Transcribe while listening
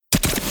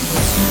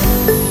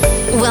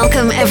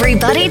Welcome,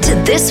 everybody, to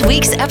this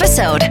week's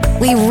episode.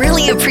 We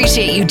really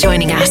appreciate you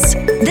joining us.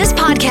 This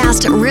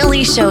podcast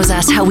really shows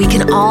us how we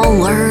can all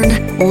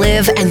learn,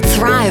 live, and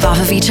thrive off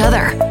of each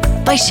other.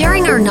 By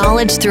sharing our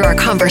knowledge through our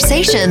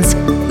conversations,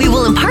 we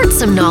will impart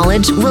some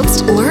knowledge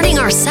whilst learning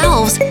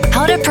ourselves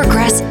how to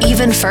progress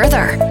even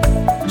further.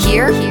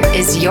 Here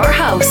is your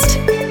host.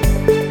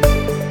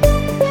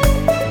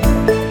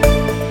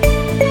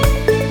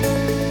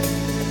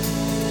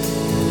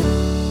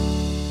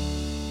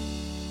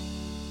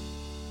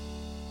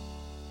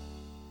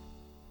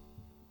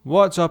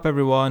 What's up,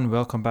 everyone?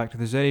 Welcome back to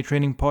the Zeri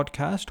Training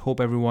Podcast.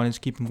 Hope everyone is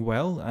keeping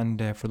well,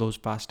 and for those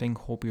fasting,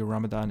 hope your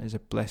Ramadan is a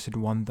blessed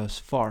one thus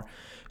far.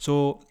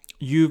 So,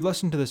 you've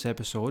listened to this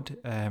episode.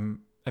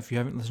 If you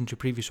haven't listened to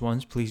previous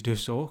ones, please do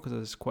so, because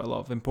there's quite a lot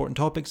of important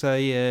topics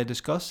I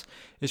discuss,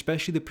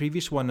 especially the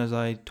previous one, as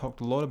I talked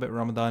a lot about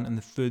Ramadan and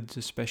the foods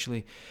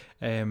especially,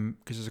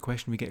 because there's a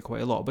question we get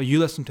quite a lot. But you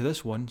listen to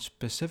this one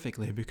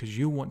specifically because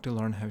you want to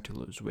learn how to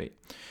lose weight.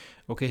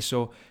 Okay,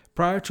 so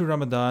prior to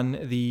Ramadan,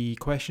 the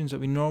questions that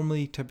we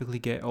normally typically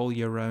get all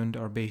year round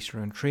are based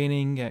around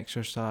training,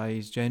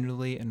 exercise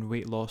generally, and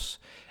weight loss,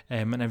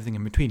 and everything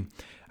in between.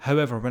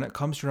 However, when it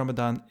comes to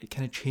Ramadan, it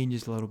kind of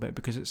changes a little bit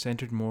because it's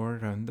centered more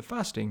around the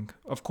fasting,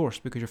 of course,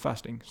 because you're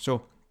fasting.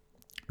 So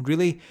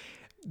really,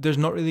 there's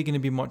not really going to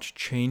be much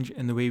change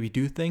in the way we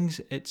do things.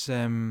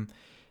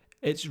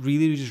 It's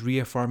really just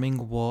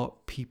reaffirming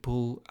what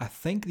people, I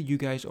think that you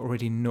guys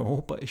already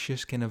know, but it's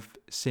just kind of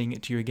saying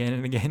it to you again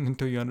and again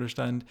until you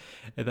understand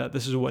that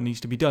this is what needs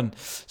to be done.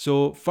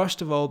 So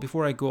first of all,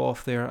 before I go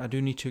off there, I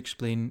do need to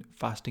explain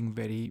fasting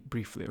very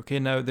briefly. Okay,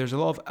 now there's a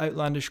lot of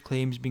outlandish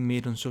claims being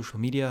made on social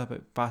media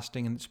about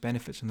fasting and its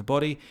benefits in the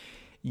body.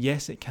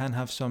 Yes, it can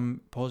have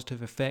some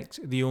positive effects.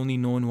 The only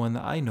known one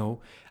that I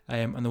know,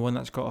 and the one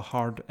that's got a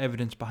hard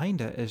evidence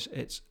behind it, is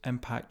its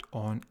impact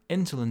on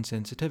insulin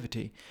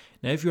sensitivity.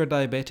 Now, if you're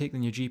diabetic,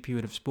 then your GP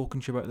would have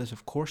spoken to you about this.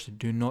 Of course,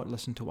 do not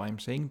listen to what I'm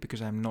saying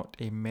because I'm not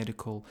a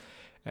medical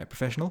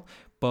professional.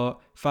 But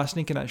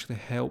fasting can actually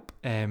help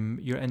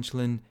your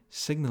insulin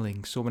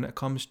signaling. So when it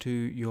comes to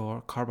your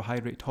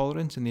carbohydrate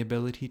tolerance and the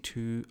ability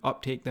to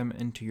uptake them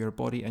into your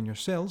body and your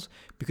cells,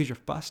 because you're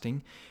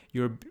fasting,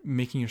 you're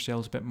making your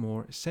cells a bit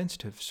more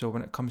sensitive. So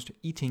when it comes to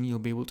eating, you'll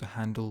be able to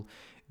handle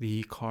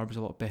the carbs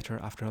a lot better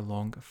after a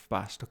long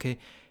fast, okay?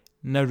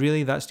 Now,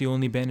 really, that's the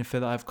only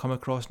benefit that I've come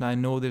across. Now, I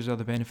know there's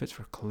other benefits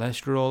for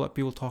cholesterol that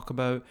people talk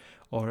about,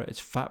 or its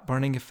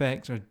fat-burning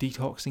effects, or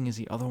detoxing is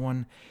the other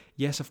one.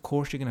 Yes, of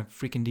course, you're going to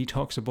freaking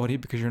detox the body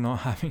because you're not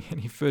having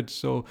any food.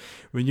 So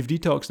when you've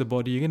detoxed the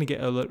body, you're going to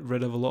get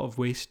rid of a lot of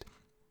waste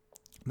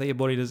that your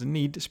body doesn't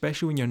need,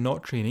 especially when you're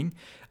not training.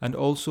 And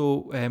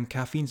also,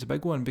 caffeine's a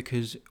big one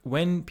because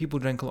when people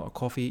drink a lot of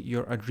coffee,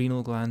 your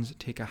adrenal glands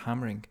take a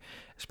hammering,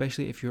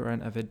 especially if you're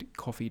an avid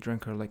coffee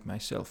drinker like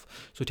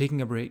myself. So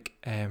taking a break,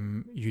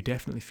 you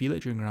definitely feel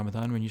it during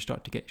Ramadan when you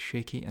start to get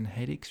shaky and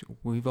headaches.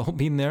 We've all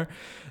been there.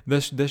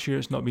 This year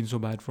it's not been so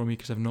bad for me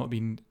because I've not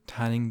been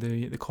tanning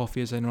the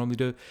coffee as I normally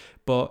do.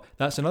 But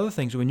that's another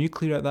thing. So when you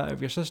clear out that out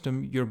of your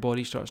system, your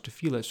body starts to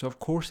feel it. So of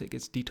course it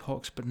gets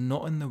detoxed, but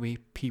not in the way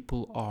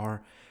people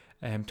are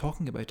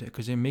talking about it,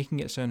 because they're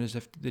making it sound as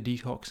if the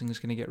detoxing is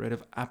going to get rid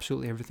of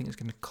absolutely everything. It's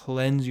going to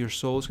cleanse your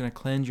soul. It's going to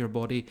cleanse your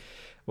body.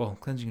 Well,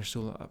 cleansing your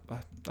soul,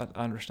 I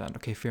understand.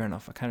 Okay, fair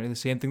enough. I can't really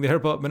say anything there,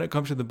 but when it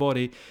comes to the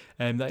body,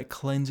 that it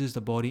cleanses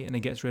the body and it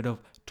gets rid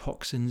of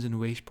toxins and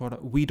waste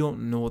product. We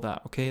don't know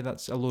that, okay?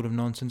 That's a load of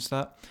nonsense.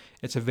 That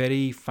it's a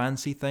very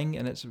fancy thing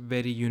and it's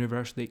very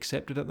universally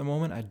accepted at the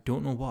moment. I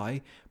don't know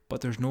why,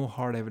 but there's no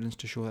hard evidence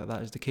to show that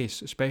that is the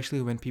case, especially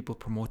when people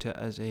promote it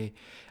as an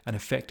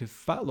effective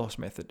fat loss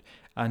method.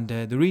 And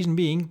the reason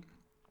being,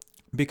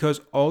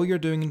 because all you're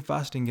doing in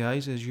fasting,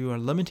 guys, is you are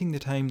limiting the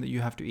time that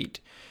you have to eat.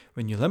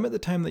 When you limit the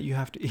time that you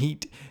have to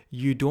eat,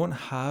 you don't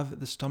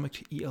have the stomach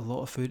to eat a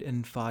lot of food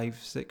in 5,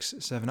 6,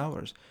 7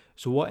 hours.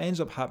 So what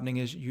ends up happening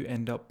is you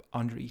end up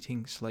under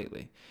eating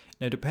slightly.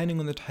 Now, depending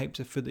on the types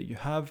of food that you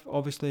have,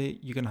 obviously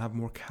you're going to have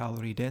more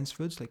calorie dense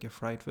foods like your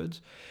fried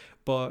foods.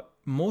 But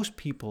most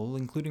people,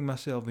 including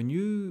myself, as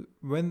soon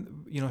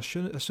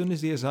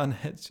as the azan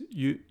hits,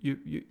 you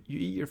eat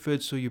your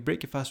food. So you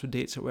break your fast with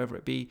dates or whatever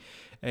it be.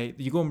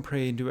 You go and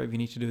pray and do whatever you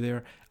need to do there,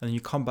 and then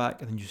you come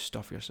back and then you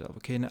stuff yourself.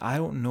 Okay, now I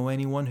don't know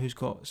anyone who's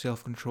got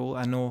self-control.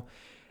 I know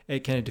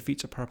it kind of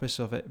defeats the purpose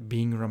of it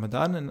being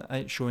Ramadan and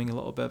it's showing a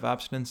little bit of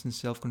abstinence and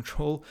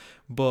self-control.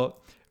 But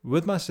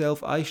with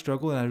myself, I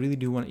struggle and I really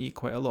do want to eat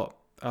quite a lot.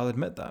 I'll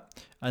admit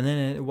that. And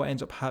then what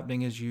ends up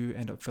happening is you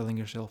end up filling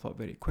yourself up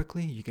very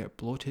quickly. You get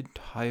bloated,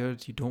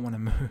 tired, you don't want to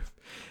move,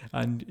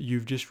 and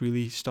you've just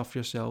really stuffed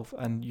yourself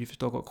and you've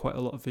still got quite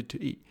a lot of food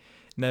to eat.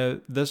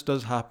 Now, this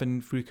does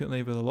happen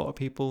frequently with a lot of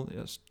people.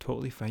 It's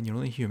totally fine. You're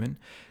only human.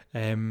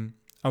 And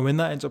when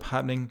that ends up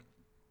happening,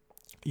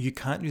 you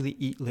can't really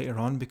eat later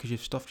on because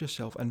you've stuffed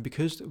yourself. And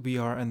because we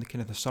are in the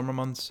kind of the summer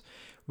months,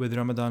 with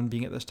Ramadan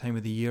being at this time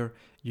of the year,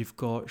 you've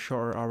got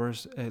shorter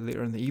hours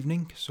later in the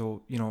evening.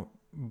 So,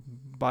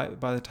 by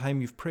the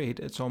time you've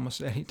prayed, it's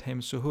almost any time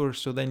suhoor.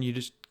 So then you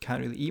just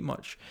can't really eat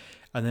much.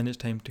 And then it's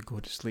time to go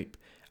to sleep.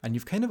 and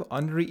you've kind of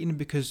under-eaten,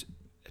 because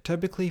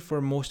typically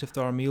for most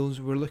iftar meals,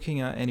 we're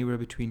looking at anywhere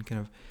between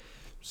kind of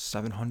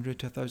 700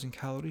 to 1,000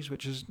 calories,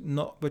 which is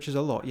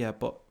a lot, yeah,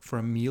 but for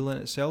a meal in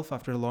itself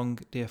after a long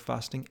day of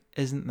fasting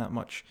isn't that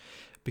much,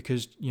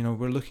 because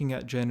we're looking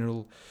at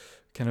general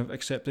kind of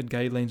accepted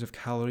guidelines of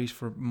calories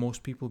for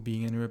most people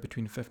being anywhere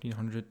between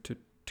 1,500 to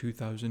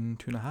 2,000,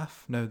 2.5.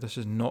 Now, this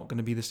is not going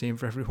to be the same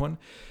for everyone,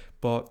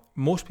 but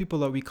most people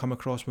that we come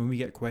across when we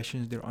get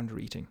questions, they're under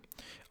eating.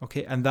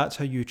 Okay, and that's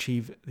how you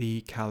achieve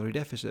the calorie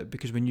deficit,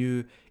 because when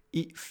you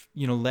eat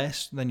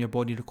less than your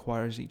body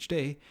requires each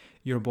day,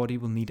 your body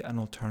will need an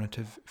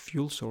alternative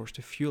fuel source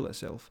to fuel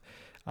itself.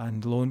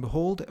 And lo and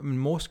behold, in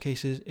most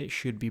cases, it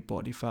should be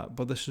body fat.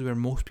 But this is where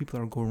most people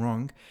are going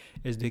wrong,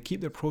 is they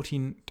keep their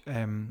protein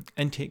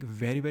intake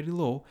very, very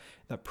low.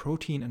 That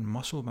protein and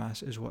muscle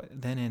mass is what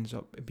then ends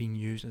up being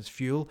used as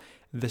fuel.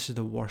 This is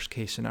the worst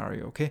case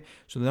scenario, okay?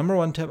 So the number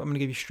one tip I'm going to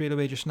give you straight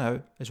away just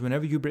now is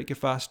whenever you break your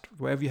fast,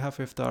 whatever you have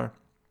for iftar,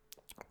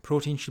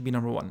 protein should be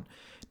number one.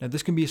 Now,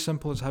 this can be as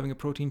simple as having a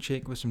protein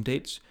shake with some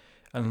dates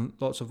and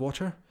lots of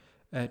water.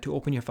 To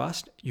open your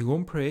fast, you go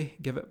and pray,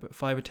 give it about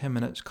 5 or 10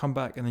 minutes, come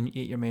back, and then you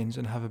eat your mains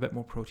and have a bit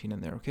more protein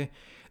in there, okay?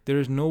 There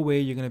is no way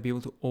you're going to be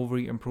able to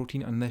overeat on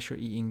protein unless you're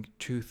eating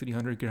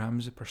 200-300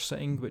 grams per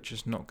sitting, which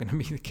is not going to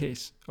be the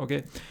case,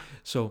 okay?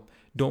 So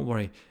don't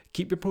worry.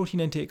 Keep your protein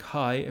intake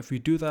high. If we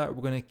do that,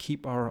 we're going to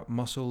keep our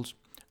muscles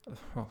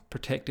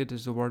protected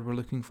is the word we're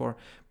looking for.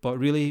 But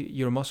really,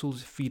 your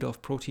muscles feed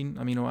off protein,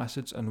 amino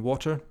acids, and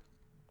water.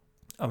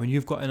 And when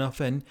you've got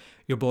enough in,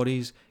 your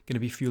body's going to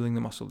be fueling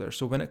the muscle there.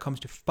 So when it comes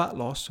to fat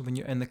loss, so when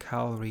you're in the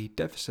calorie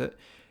deficit,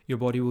 your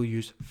body will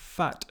use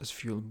fat as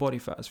fuel, body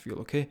fat as fuel,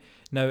 okay?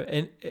 Now,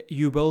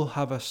 you will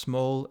have a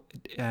small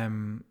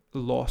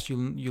loss.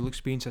 You'll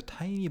experience a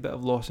tiny bit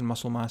of loss in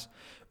muscle mass,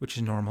 which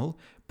is normal,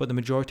 but the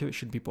majority of it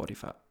should be body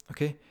fat,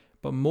 okay?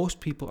 But most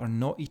people are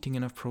not eating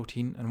enough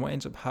protein, and what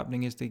ends up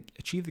happening is they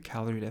achieve the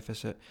calorie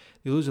deficit,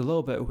 they lose a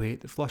little bit of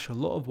weight, they flush a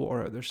lot of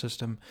water out of their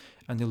system,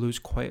 and they lose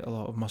quite a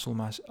lot of muscle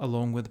mass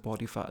along with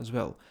body fat as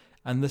well.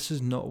 And this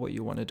is not what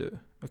you want to do,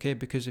 okay?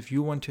 Because if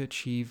you want to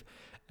achieve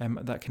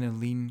that kind of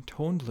lean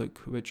toned look,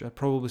 which I'd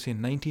probably say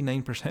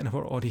 99% of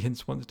our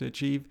audience wants to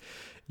achieve,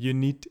 you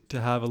need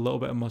to have a little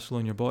bit of muscle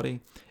in your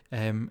body.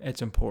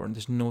 It's important.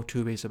 There's no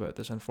two ways about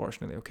this,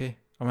 unfortunately, okay?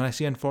 And when I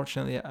say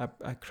unfortunately,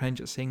 I cringe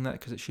at saying that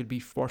because it should be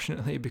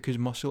fortunately, because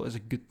muscle is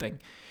a good thing.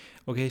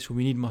 Okay, so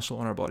we need muscle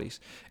on our bodies.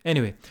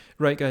 Anyway,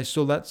 right guys,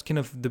 so that's kind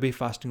of the way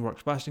fasting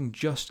works. Fasting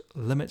just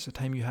limits the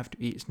time you have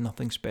to eat. It's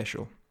nothing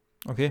special.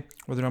 Okay,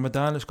 with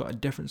Ramadan, it's got a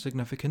different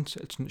significance.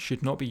 It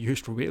should not be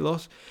used for weight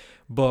loss,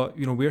 but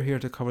we're here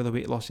to cover the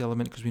weight loss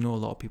element because we know a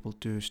lot of people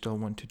do still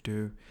want to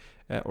do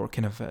or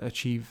kind of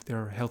achieve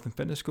their health and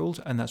fitness goals,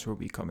 and that's where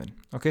we come in.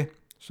 Okay.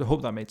 So I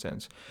hope that made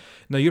sense.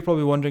 Now, you're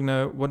probably wondering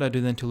now, what do I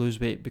do then to lose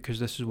weight? Because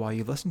this is why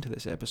you listened to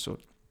this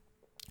episode.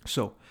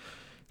 So,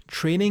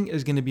 training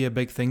is going to be a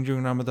big thing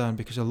during Ramadan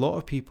because a lot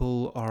of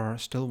people are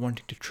still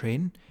wanting to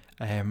train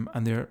and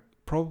they're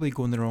probably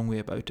going the wrong way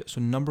about it.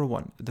 So number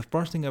one, the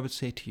first thing I would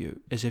say to you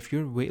is if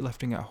you're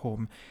weightlifting at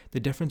home, the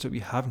difference that we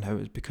have now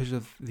is because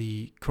of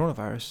the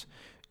coronavirus,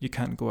 you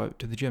can't go out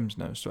to the gyms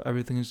now. So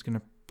everything is going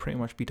to pretty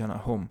much be done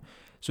at home.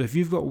 So if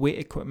you've got weight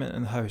equipment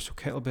in the house, so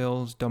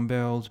kettlebells,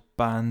 dumbbells,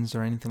 bands,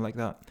 or anything like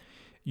that,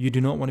 you do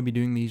not want to be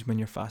doing these when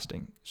you're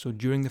fasting. So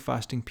during the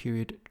fasting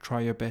period,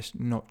 try your best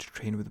not to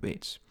train with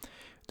weights.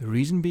 The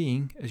reason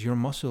being is your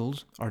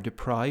muscles are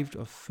deprived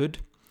of food,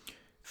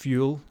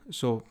 fuel,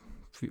 so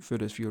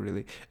food is fuel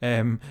really,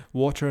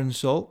 water and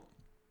salt,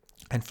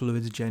 and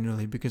fluids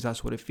generally, because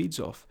that's what it feeds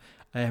off.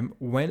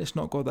 When it's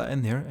not got that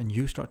in there and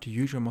you start to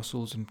use your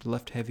muscles and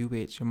lift heavy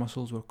weights, your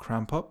muscles will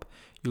cramp up,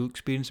 you'll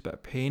experience a bit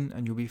of pain,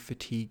 and you'll be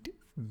fatigued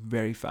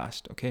very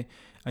fast, okay?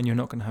 And you're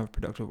not going to have a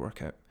productive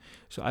workout.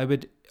 So I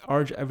would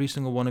urge every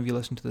single one of you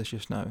listen to this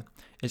just now,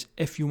 is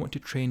if you want to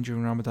train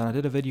during Ramadan, I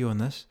did a video on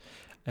this,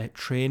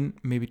 train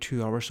maybe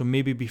 2 hours, so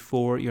maybe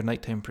before your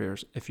nighttime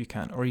prayers if you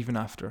can, or even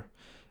after.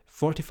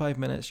 45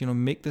 minutes,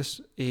 make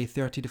this a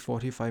 30 to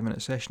 45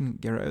 minute session,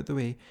 get it out of the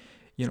way.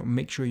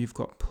 Make sure you've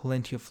got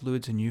plenty of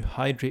fluids and you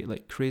hydrate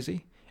like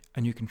crazy,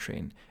 and you can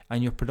train,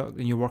 and your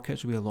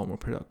workouts will be a lot more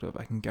productive.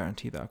 I can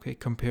guarantee that, okay,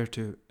 compared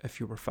to if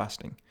you were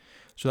fasting.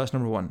 So that's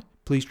number one.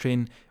 Please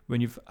train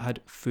when you've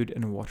had food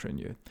and water in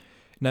you.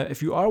 Now,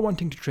 if you are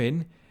wanting to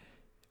train,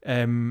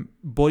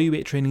 body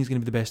weight training is going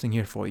to be the best thing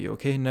here for you,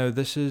 okay? Now,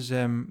 this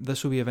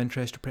will be of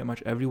interest to pretty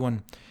much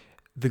everyone.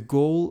 The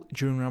goal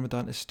during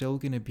Ramadan is still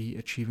going to be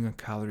achieving a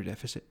calorie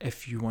deficit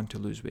if you want to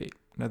lose weight.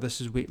 Now, this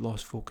is weight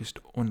loss focused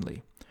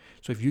only.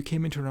 So if you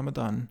came into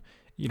Ramadan,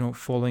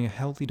 following a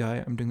healthy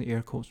diet, I'm doing the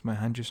air quotes with my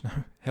hand just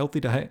now, healthy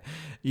diet,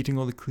 eating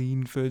all the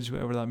clean foods,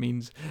 whatever that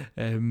means,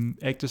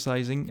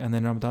 exercising, and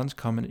then Ramadan's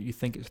coming and you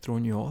think it's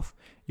throwing you off,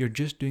 you're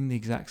just doing the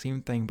exact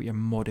same thing, but you're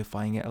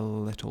modifying it a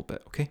little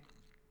bit, okay?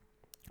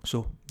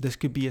 So this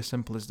could be as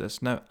simple as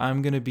this. Now,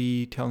 I'm going to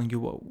be telling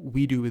you what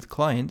we do with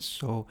clients,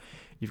 so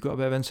you've got a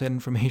bit of inside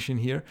information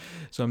here,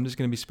 so I'm just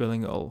going to be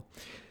spilling it all.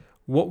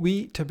 What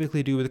we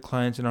typically do with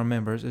clients and our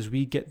members is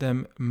we get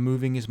them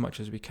moving as much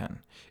as we can.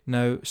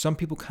 Now, some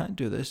people can't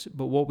do this,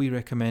 but what we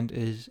recommend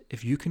is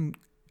if you can,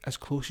 as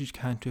close as you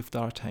can to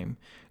iftar time,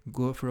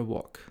 go out for a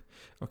walk.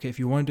 Okay, if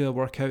you want to do a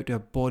workout, do a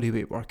body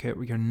weight workout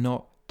where you're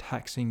not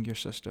taxing your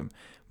system.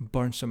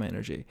 Burn some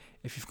energy.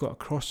 If you've got a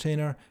cross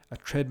trainer, a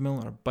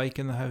treadmill, or a bike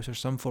in the house, or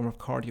some form of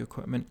cardio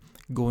equipment,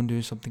 go and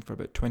do something for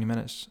about 20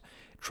 minutes.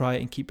 Try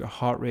and keep your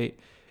heart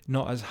rate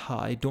not as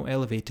high. Don't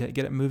elevate it.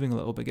 Get it moving a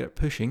little bit. Get it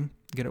pushing.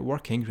 Get it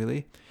working,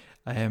 really.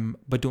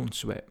 But don't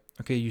sweat.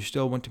 Okay, you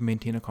still want to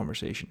maintain a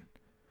conversation.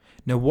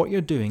 Now, what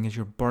you're doing is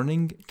you're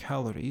burning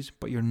calories,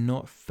 but you're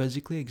not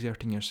physically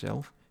exerting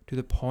yourself to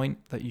the point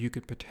that you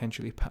could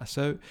potentially pass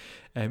out,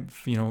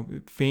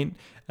 faint,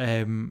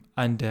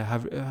 and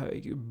have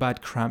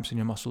bad cramps in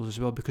your muscles as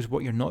well. Because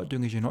what you're not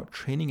doing is you're not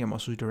training your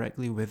muscles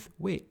directly with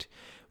weight.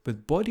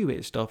 With body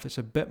weight stuff, it's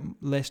a bit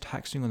less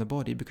taxing on the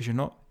body because you're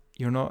not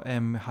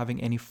having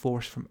any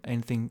force from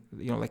anything,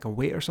 like a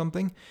weight or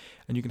something,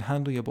 and you can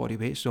handle your body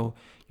weight. So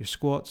your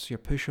squats, your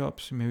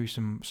push-ups, maybe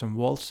some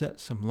wall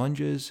sits, some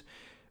lunges,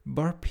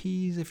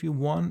 burpees if you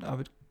want. I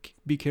would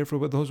be careful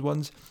with those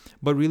ones,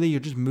 but really you're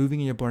just moving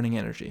and you're burning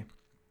energy.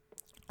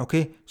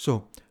 Okay,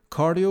 so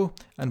cardio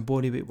and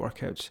body weight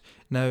workouts.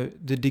 Now,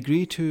 the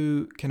degree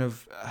to kind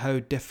of how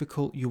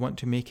difficult you want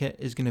to make it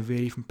is going to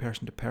vary from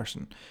person to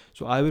person.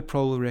 So I would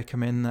probably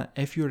recommend that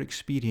if you're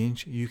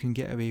experienced, you can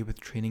get away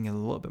with training a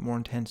little bit more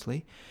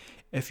intensely.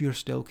 If you're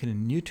still kind of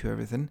new to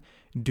everything,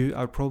 I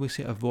would probably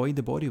say avoid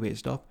the body weight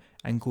stuff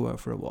and go out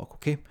for a walk,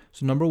 okay?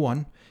 So number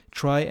one,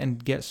 try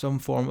and get some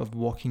form of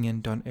walking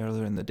in done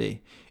earlier in the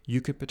day.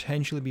 You could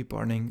potentially be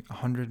burning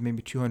 100,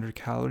 maybe 200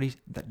 calories.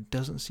 That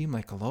doesn't seem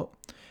like a lot,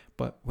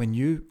 but when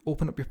you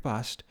open up your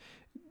fast,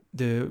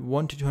 the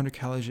 100 to 200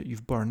 calories that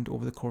you've burned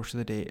over the course of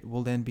the day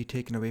will then be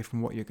taken away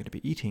from what you're going to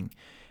be eating.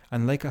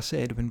 And like I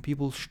said, when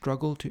people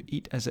struggle to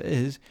eat as it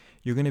is,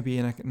 you're going to be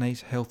in a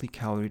nice healthy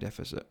calorie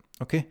deficit,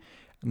 okay?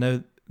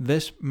 Now,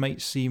 this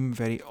might seem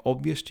very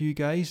obvious to you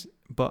guys,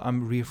 but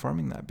I'm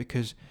reaffirming that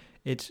because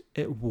it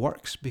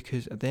works,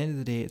 because at the end of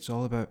the day, it's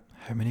all about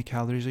how many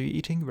calories are you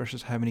eating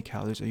versus how many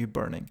calories are you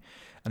burning.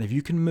 And if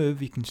you can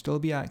move, you can still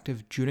be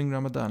active during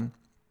Ramadan,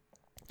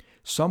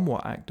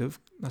 somewhat active,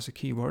 that's a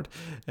key word,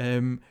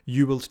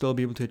 you will still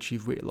be able to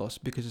achieve weight loss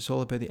because it's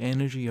all about the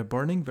energy you're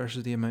burning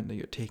versus the amount that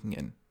you're taking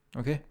in.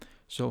 Okay,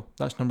 so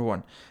that's number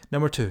one.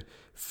 Number two,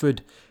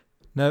 food.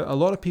 Now, a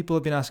lot of people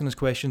have been asking us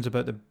questions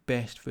about the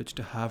best foods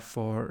to have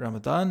for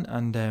Ramadan,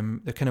 and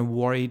they're kind of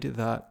worried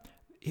that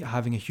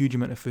having a huge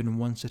amount of food in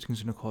one sitting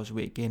is going to cause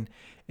weight gain.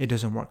 It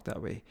doesn't work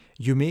that way.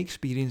 You may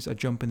experience a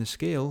jump in the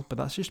scale, but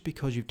that's just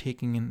because you've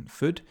taken in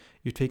food,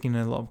 you've taken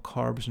in a lot of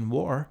carbs and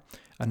water.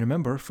 And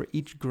remember, for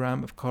each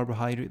gram of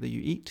carbohydrate that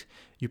you eat,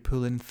 you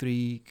pull in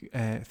 3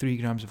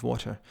 grams of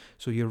water.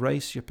 So your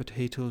rice, your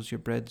potatoes, your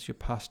breads, your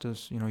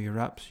pastas, your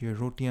wraps, your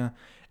rotia,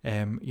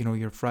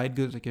 your fried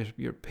goods like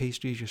your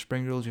pastries, your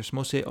spring rolls, your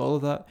samosa, all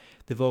of that,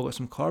 they've all got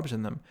some carbs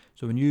in them.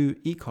 So when you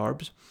eat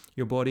carbs,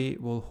 your body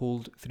will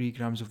hold 3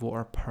 grams of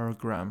water per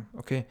gram.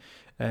 Okay,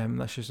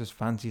 that's just as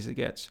fancy as it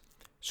gets.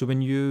 So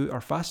when you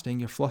are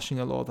fasting, you're flushing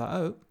a lot of that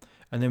out.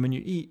 And then when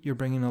you eat, you're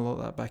bringing a lot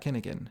of that back in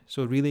again.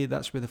 So really,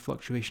 that's where the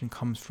fluctuation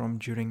comes from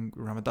during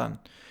Ramadan.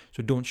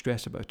 So don't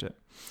stress about it.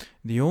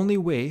 The only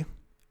way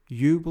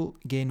you will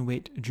gain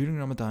weight during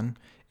Ramadan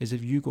is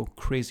if you go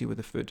crazy with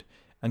the food.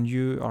 And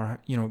you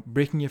are,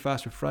 breaking your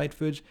fast with fried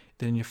foods,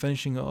 then you're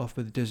finishing it off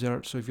with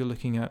desserts. So if you're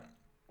looking at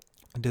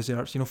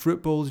desserts,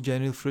 fruit bowls,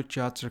 generally fruit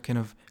chats are kind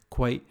of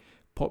quite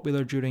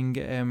popular during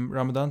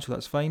Ramadan, so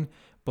that's fine.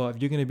 But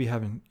if you're going to be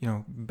having,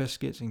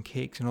 biscuits and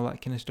cakes and all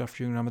that kind of stuff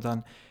during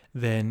Ramadan,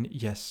 then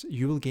yes,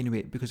 you will gain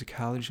weight because the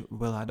calories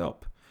will add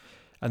up.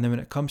 And then when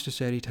it comes to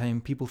Sehri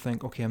time, people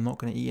think, okay, I'm not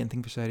going to eat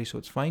anything for Sehri, so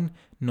it's fine.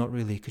 Not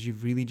really, because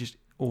you've really just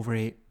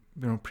overate,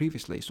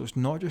 previously. So it's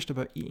not just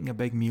about eating a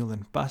big meal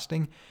and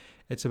fasting.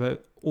 It's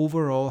about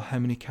overall how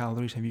many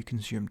calories have you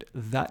consumed.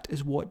 That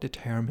is what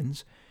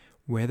determines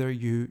whether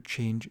you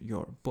change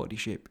your body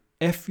shape.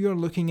 If you're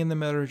looking in the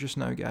mirror just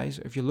now, guys,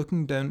 if you're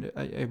looking down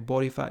at your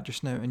body fat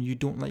just now and you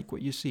don't like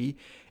what you see,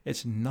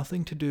 it's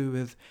nothing to do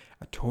with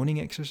a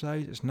toning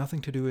exercise. It's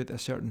nothing to do with a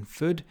certain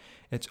food.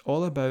 It's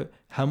all about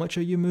how much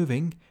are you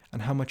moving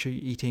and how much are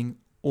you eating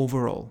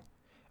overall.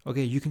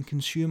 Okay, you can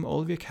consume all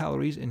of your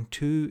calories in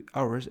 2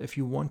 hours if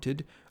you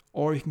wanted,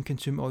 or you can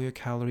consume all your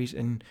calories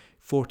in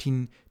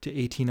 14 to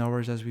 18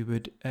 hours as we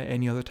would at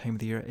any other time of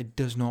the year. It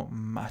does not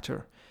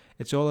matter.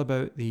 It's all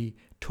about the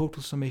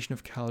total summation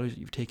of calories that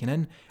you've taken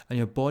in, and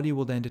your body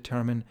will then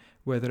determine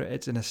whether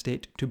it's in a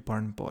state to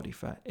burn body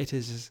fat. It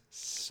is as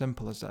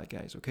simple as that,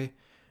 guys, okay?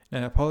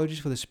 Now, apologies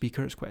for the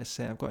speaker. It's quite a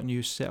set. I've got a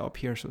new setup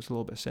here, so it's a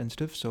little bit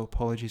sensitive, so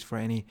apologies for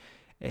any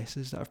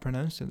S's that I've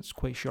pronounced, and it's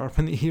quite sharp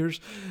in the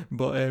ears.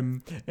 But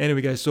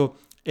anyway, guys, so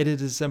it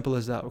is as simple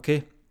as that,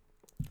 okay?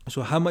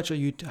 So how much are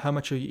you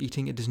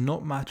eating? It does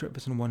not matter if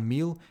it's in one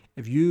meal.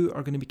 If you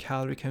are going to be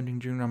calorie counting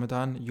during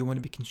Ramadan, you want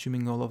to be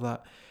consuming all of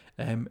that.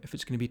 If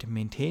it's going to be to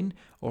maintain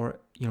or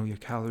your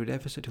calorie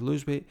deficit to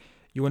lose weight,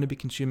 you want to be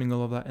consuming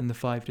all of that in the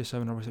 5 to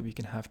 7 hours that we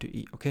can have to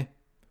eat. Okay,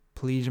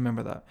 Please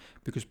remember that,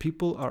 because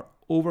people are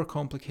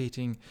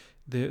overcomplicating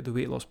the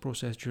weight loss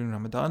process during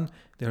Ramadan.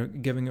 They're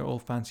giving it all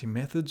fancy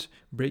methods.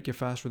 Break your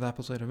fast with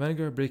apple cider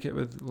vinegar, break it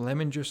with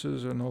lemon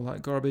juices and all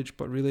that garbage,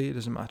 but really it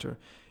doesn't matter.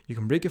 You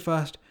can break your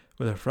fast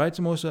with a fried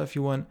samosa if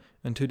you want,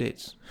 and 2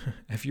 dates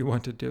if you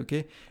wanted to,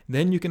 okay?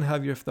 Then you can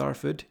have your iftar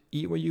food,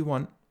 eat what you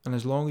want, and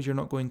as long as you're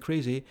not going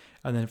crazy,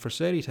 and then for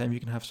sehri time you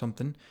can have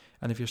something,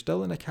 and if you're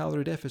still in a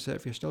calorie deficit,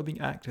 if you're still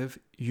being active,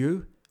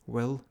 you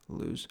will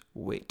lose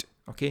weight.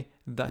 Okay,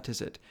 that is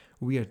it.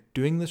 We are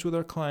doing this with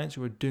our clients,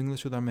 we're doing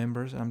this with our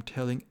members, and I'm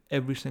telling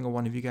every single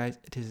one of you guys,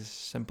 it is as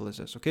simple as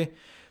this, okay?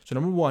 So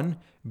number one,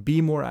 be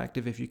more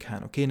active if you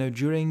can, okay? Now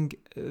during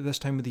this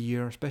time of the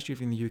year, especially if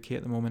you're in the UK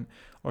at the moment,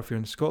 or if you're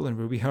in Scotland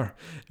where we are,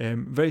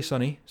 very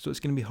sunny, so it's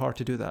going to be hard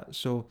to do that.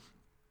 So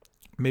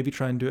maybe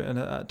try and do it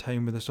at a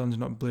time where the sun's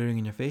not blaring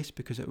in your face,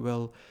 because it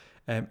will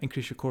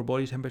increase your core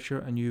body temperature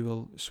and you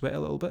will sweat a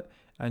little bit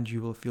and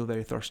you will feel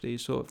very thirsty.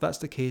 So if that's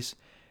the case,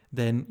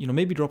 then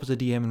maybe drop us a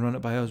DM and run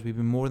it by us. We'd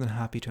be more than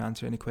happy to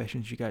answer any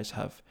questions you guys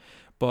have.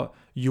 But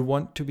you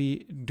want to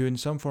be doing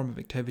some form of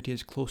activity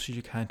as close as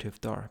you can to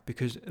iftar,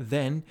 because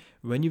then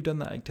when you've done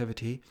that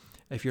activity,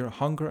 if your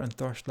hunger and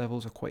thirst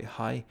levels are quite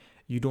high,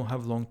 you don't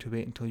have long to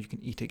wait until you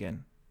can eat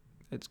again.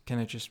 It's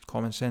kind of just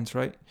common sense,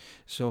 right?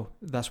 So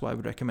that's what I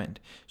would recommend.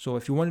 So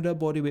if you want to do a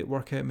body weight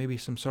workout, maybe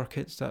some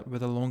circuits that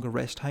with a longer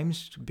rest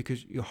times,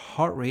 because your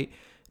heart rate,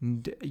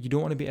 you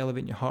don't want to be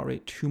elevating your heart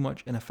rate too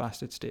much in a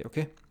fasted state,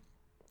 okay?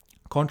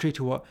 Contrary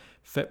to what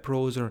fit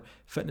pros or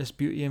fitness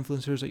beauty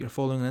influencers that you're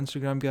following on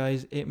Instagram,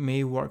 guys, it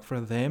may work for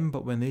them,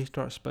 but when they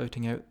start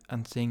spouting out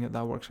and saying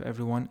that works for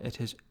everyone, it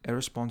is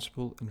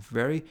irresponsible and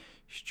very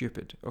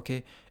stupid,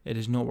 okay? It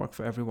does not work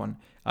for everyone.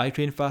 I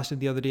trained fasted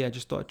the other day. I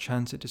just thought I'd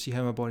chance it to see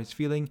how my body's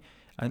feeling,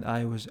 and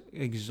I was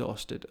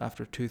exhausted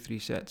after 2-3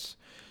 sets.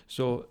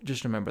 So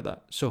just remember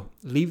that. So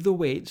leave the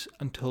weights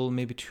until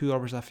maybe 2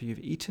 hours after you've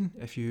eaten,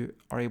 if you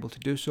are able to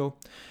do so.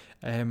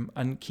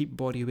 And keep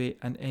body weight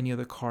and any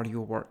other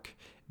cardio work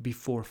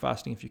before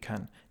fasting if you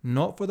can.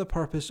 Not for the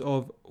purpose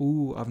of,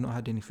 I've not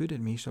had any food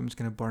in me, so I'm just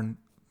going to burn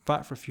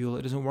fat for fuel.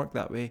 It doesn't work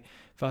that way.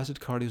 Fasted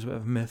cardio is a bit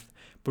of a myth,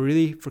 but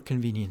really for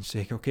convenience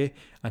sake, okay?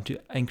 And to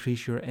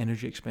increase your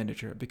energy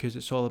expenditure, because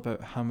it's all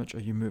about how much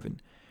are you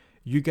moving.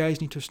 You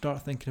guys need to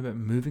start thinking about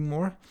moving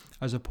more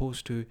as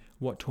opposed to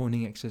what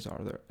toning exercises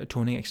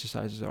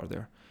are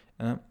there.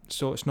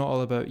 So it's not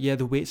all about,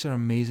 the weights are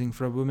amazing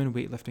for a woman.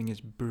 Weightlifting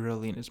is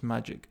brilliant. It's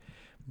magic.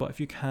 But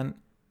if you can't,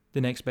 the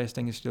next best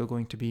thing is still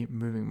going to be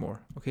moving more.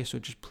 Okay, so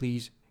just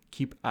please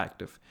keep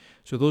active.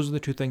 So those are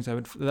the two things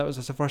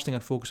that's the first thing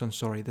I'd focus on,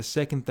 sorry. The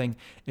second thing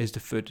is the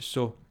food.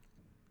 So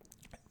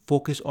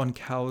focus on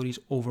calories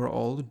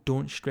overall.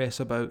 Don't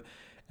stress about,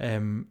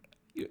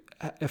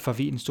 if I've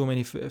eaten so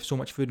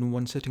much food in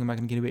one sitting, am I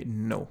going to gain weight?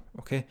 No,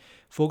 okay?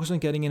 Focus on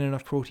getting in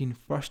enough protein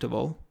first of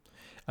all,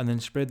 and then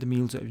spread the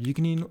meals out.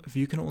 If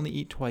you can only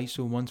eat twice,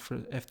 so once for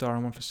iftar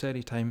and one for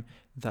sehri time,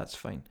 that's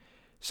fine.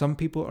 Some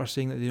people are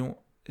saying that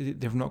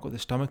they've not got the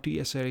stomach to eat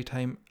at sehri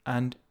time,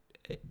 and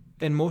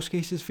in most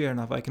cases, fair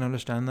enough. I can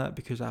understand that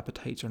because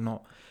appetites are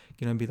not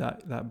going to be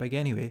that big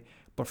anyway.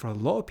 But for a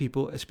lot of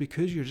people, it's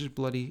because you're just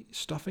bloody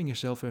stuffing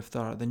yourself for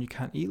iftar, then you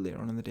can't eat later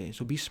on in the day.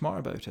 So be smart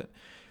about it.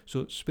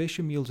 So space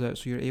your meals out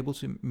so you're able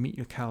to meet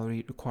your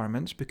calorie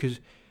requirements, because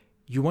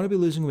you want to be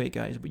losing weight,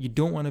 guys, but you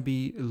don't want to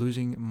be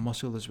losing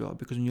muscle as well,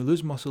 because when you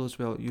lose muscle as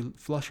well, you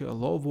flush out a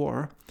lot of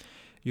water.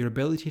 Your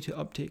ability to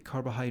uptake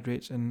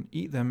carbohydrates and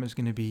eat them is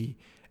going to be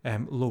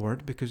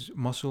lowered, because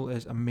muscle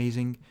is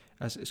amazing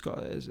as it's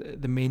got as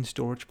the main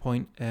storage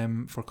point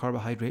for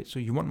carbohydrates. So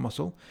you want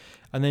muscle.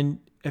 And then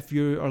if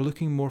you are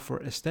looking more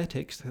for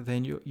aesthetics,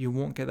 then you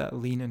won't get that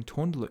lean and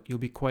toned look. You'll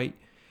be quite,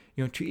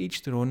 to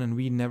each their own, and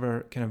we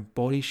never kind of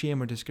body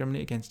shame or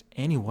discriminate against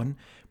anyone.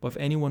 But if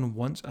anyone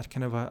wants a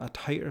kind of a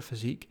tighter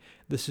physique,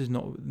 this is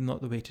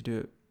not the way to do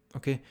it.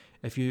 Okay,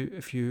 if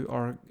you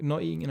are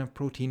not eating enough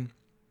protein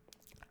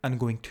and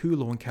going too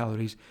low in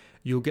calories,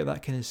 you'll get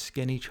that kind of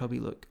skinny, chubby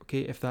look. Okay,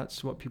 if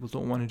that's what people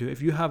don't want to do.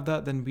 If you have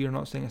that, then we are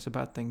not saying it's a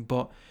bad thing,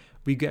 but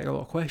we get a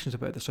lot of questions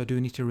about this, so I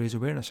do need to raise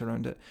awareness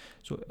around it.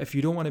 So if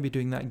you don't want to be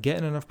doing that, get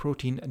in enough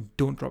protein and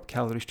don't drop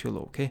calories too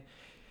low, okay?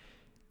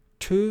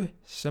 2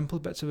 simple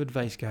bits of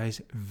advice,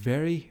 guys,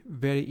 very,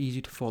 very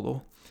easy to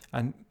follow.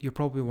 And you're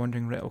probably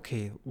wondering, right,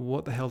 okay,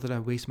 what the hell did I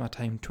waste my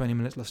time 20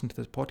 minutes listening to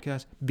this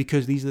podcast?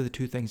 Because these are the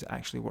 2 things that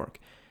actually work.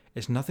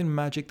 It's nothing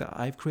magic that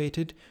I've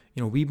created.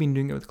 We've been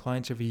doing it with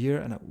clients every year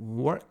and it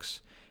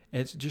works.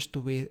 It's just the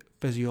way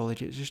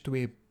physiology, it's just the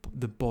way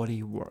the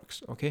body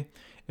works, okay?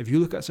 If you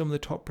look at some of the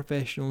top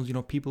professionals,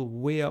 people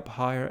way up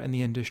higher in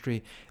the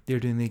industry, they're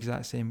doing the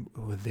exact same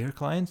with their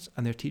clients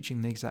and they're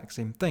teaching the exact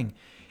same thing.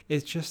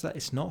 It's just that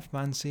it's not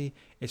fancy.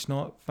 It's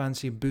not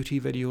fancy booty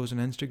videos on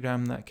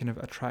Instagram that kind of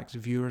attracts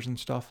viewers and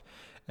stuff.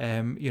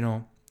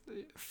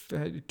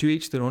 To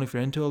each their own if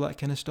you're into all that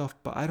kind of stuff,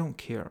 but I don't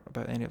care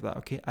about any of that,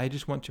 okay? I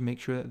just want to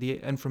make sure that the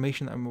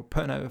information that I'm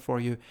putting out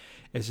for you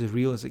is as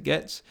real as it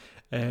gets,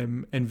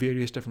 in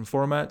various different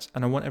formats,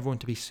 and I want everyone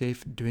to be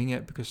safe doing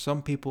it, because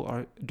some people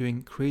are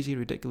doing crazy,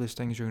 ridiculous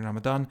things during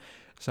Ramadan.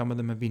 Some of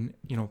them have been,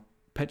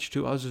 pitch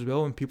to us as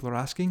well when people are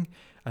asking.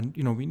 And,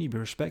 we need to be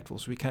respectful,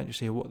 so we can't just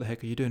say, what the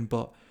heck are you doing?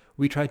 But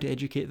we try to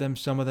educate them.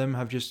 Some of them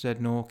have just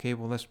said, no, okay,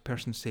 well, this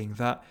person's saying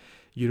that.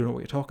 You don't know what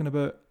you're talking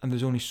about. And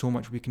there's only so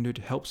much we can do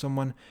to help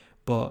someone.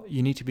 But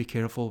you need to be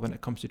careful when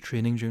it comes to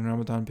training during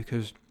Ramadan,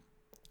 because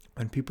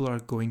when people are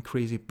going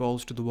crazy,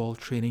 balls to the wall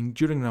training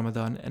during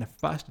Ramadan in a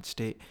fasted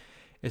state,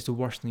 it's the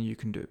worst thing you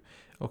can do.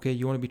 Okay,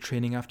 you want to be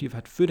training after you've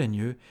had food in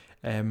you,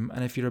 and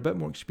if you're a bit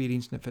more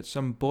experienced and if it's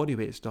some body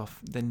weight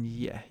stuff, then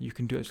yeah, you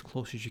can do it as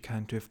close as you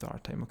can to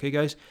iftar time. Okay,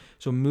 guys,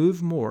 so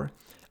move more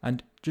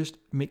and just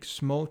make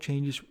small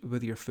changes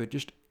with your food.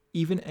 Just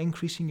even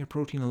increasing your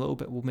protein a little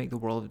bit will make the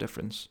world of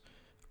difference.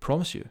 I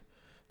promise you,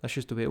 that's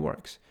just the way it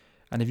works.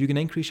 And if you can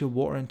increase your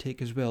water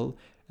intake as well,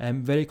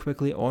 very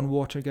quickly on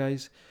water,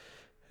 guys.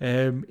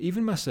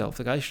 Even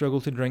myself, I struggle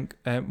to drink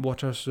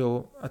water.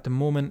 So at the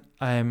moment,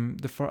 I've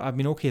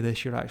been okay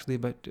this year actually,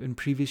 but in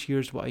previous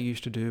years, what I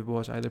used to do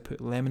was either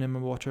put lemon in my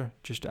water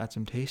just to add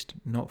some taste,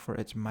 not for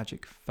its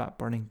magic fat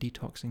burning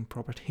detoxing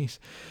properties,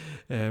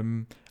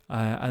 and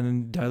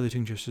then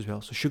diluting juice as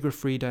well. So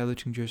sugar-free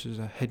diluting juice is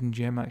a hidden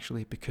gem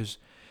actually, because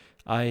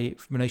when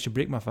I used to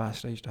break my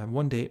fast, I used to have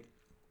one day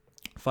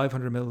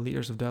 500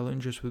 milliliters of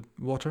diluting juice with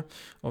water,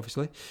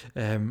 obviously,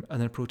 and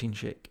then a protein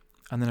shake.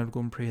 And then I'd go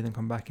and pray, then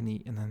come back and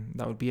eat, and then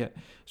that would be it.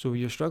 So if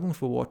you're struggling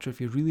for water,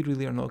 if you really,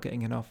 really are not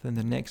getting enough, then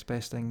the next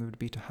best thing would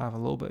be to have a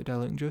little bit of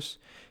diluting juice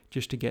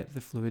just to get the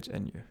fluids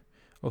in you.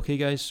 Okay,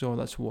 guys, so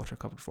that's water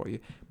covered for you.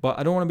 But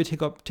I don't want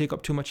to take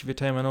up too much of your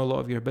time. I know a lot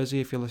of you are busy.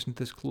 If you're listening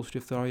to this close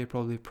to iftar, you're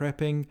probably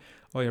prepping,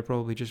 or you're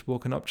probably just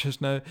woken up just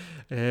now.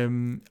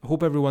 I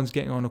hope everyone's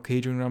getting on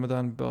okay during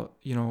Ramadan, but,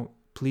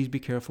 please be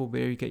careful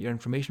where you get your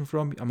information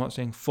from. I'm not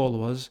saying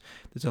follow us.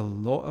 There's a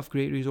lot of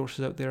great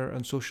resources out there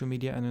on social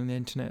media and on the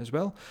internet as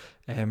well.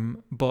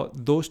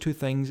 But those two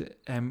things,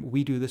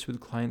 we do this with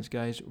clients,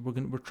 guys.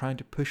 We're trying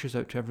to push this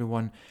out to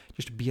everyone.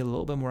 Just be a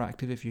little bit more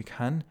active if you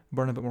can.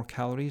 Burn a bit more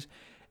calories.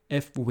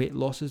 If weight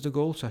loss is the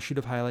goal, so I should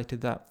have highlighted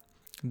that.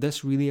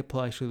 This really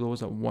applies to those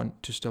that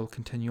want to still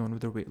continue on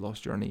with their weight loss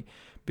journey,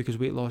 because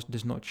weight loss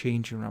does not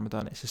change in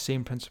Ramadan. It's the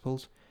same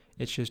principles.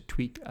 It's just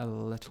tweaked a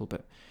little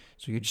bit.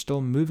 So you're still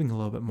moving a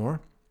little bit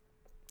more,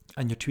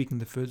 and you're tweaking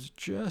the foods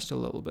just a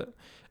little bit,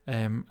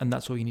 and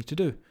that's all you need to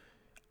do.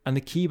 And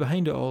the key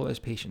behind it all is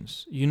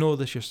patience. You know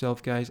this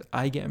yourself, guys.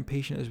 I get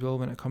impatient as well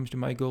when it comes to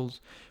my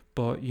goals,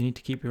 but you need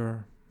to keep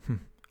your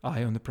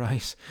eye on the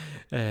prize.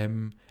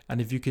 And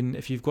if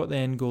you've got the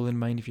end goal in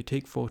mind, if you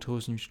take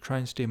photos and you try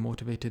and stay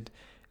motivated,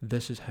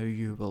 this is how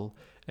you will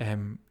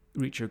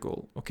reach your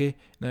goal. Okay,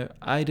 now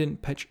I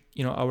didn't pitch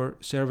our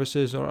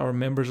services or our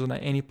members on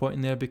at any point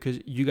in there, because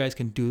you guys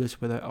can do this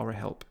without our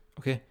help.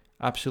 Okay,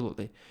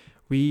 absolutely.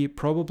 We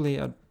probably,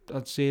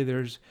 I'd say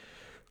there's,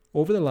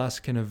 over the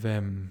last kind of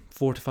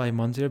 4 to 5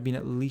 months, there have been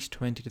at least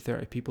 20 to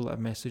 30 people that have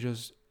messaged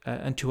us,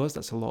 and to us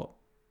that's a lot.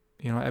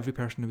 Every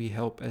person we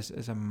help is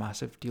a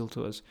massive deal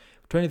to us.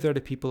 20, 30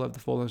 people of the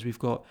followers we've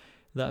got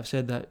that have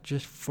said that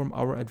just from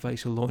our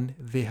advice alone,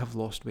 they have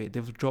lost weight.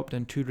 They've dropped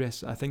down 2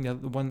 dress. I think the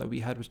one that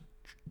we had was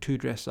 2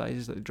 dress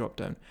sizes that they dropped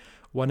down.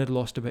 One had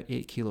lost about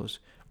 8 kilos.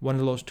 One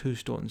had lost 2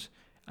 stones.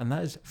 And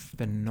that is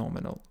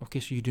phenomenal. Okay,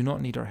 so you do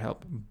not need our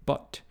help.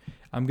 But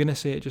I'm going to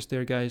say it just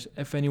there, guys.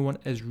 If anyone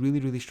is really,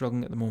 really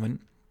struggling at the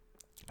moment,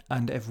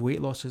 and if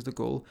weight loss is the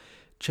goal,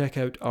 check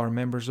out our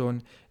member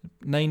zone.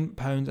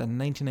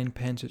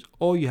 £9.99 is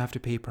all you have to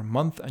pay per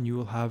month, and you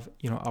will have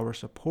our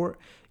support.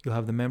 You'll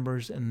have the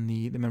members in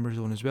the member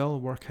zone as well,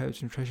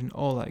 workouts, nutrition,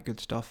 all that good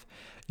stuff.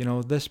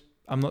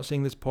 I'm not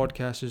saying this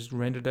podcast is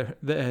rendered,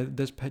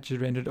 this pitch is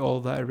rendered all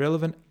that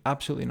irrelevant.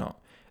 Absolutely not.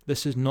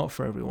 This is not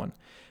for everyone.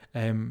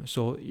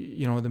 So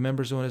the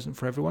member zone isn't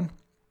for everyone.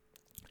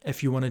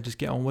 If you want to just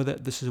get on with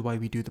it, this is why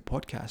we do the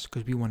podcast,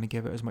 because we want to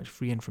give out as much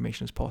free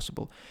information as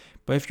possible.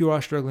 But if you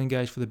are struggling,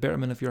 guys, for the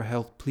betterment of your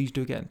health, please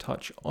do get in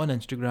touch on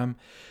Instagram.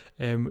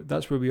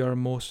 That's where we are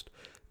most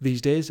these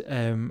days,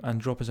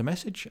 and drop us a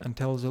message and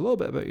tell us a little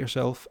bit about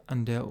yourself,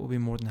 and we'll be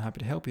more than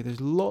happy to help you.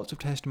 There's lots of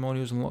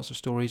testimonials and lots of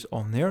stories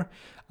on there,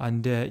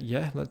 and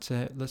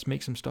let's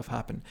make some stuff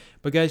happen.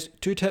 But guys,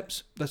 2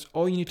 tips, that's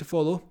all you need to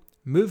follow.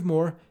 Move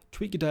more,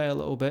 tweak your diet a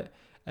little bit.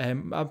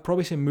 I'd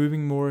probably say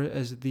moving more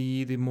is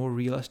the more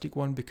realistic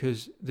one,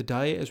 because the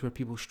diet is where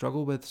people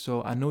struggle with.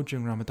 So I know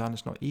during Ramadan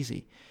it's not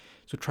easy.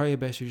 So try your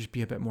best to just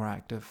be a bit more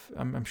active.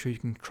 I'm sure you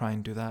can try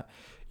and do that.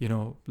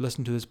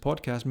 Listen to this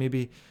podcast.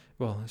 Maybe,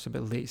 well, it's a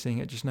bit late saying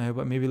it just now,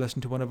 but maybe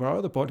listen to one of our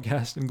other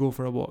podcasts and go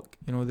for a walk.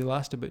 They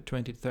last about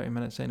 20 to 30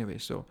 minutes anyway.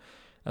 So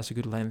that's a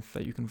good length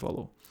that you can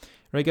follow.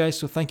 Right, guys,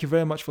 so thank you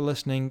very much for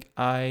listening.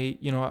 I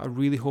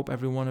really hope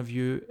every one of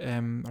you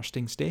are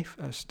staying safe,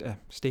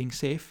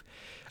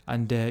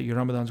 and your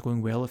Ramadan's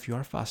going well. If you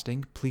are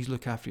fasting, please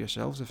look after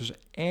yourselves. If there's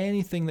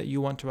anything that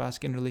you want to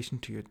ask in relation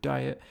to your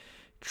diet,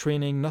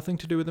 training, nothing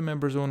to do with the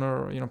member zone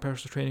or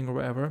personal training or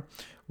whatever,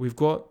 we've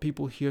got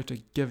people here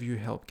to give you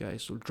help,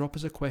 guys. So drop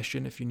us a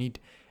question if you need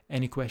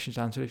any questions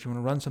answered. If you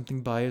want to run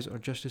something by us or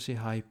just to say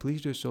hi,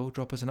 please do so.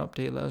 Drop us an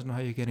update, let us know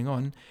how you're getting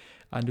on,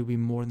 and we'll be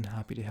more than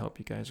happy to help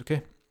you guys.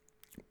 Okay,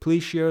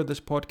 Please share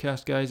this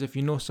podcast, guys. If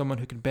you know someone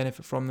who can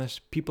benefit from this,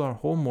 people are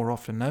home more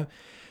often now.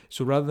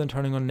 So rather than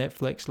turning on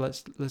Netflix,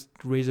 let's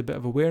raise a bit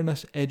of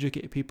awareness,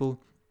 educate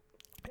people.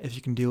 If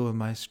you can deal with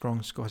my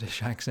strong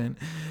Scottish accent.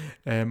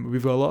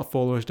 We've got a lot of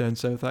followers down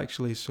south,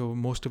 actually, so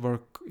most of our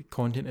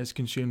content is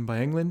consumed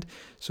by England.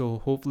 So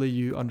hopefully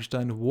you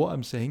understand what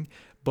I'm saying.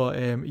 But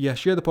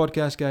share the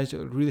podcast, guys. It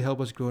would really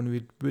help us grow, and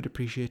we would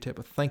appreciate it.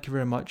 But thank you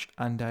very much,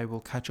 and I will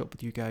catch up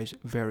with you guys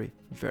very,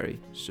 very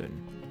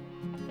soon.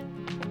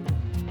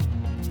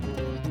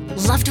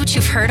 Loved what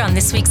you've heard on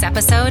this week's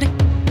episode?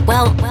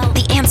 Well,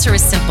 the answer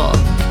is simple.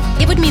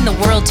 It would mean the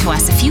world to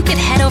us if you could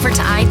head over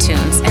to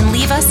iTunes and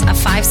leave us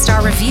a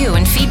 5-star review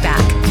and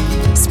feedback.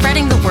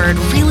 Spreading the word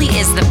really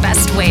is the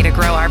best way to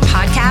grow our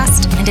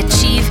podcast and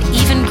achieve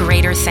even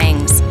greater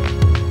things.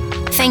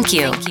 Thank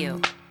you.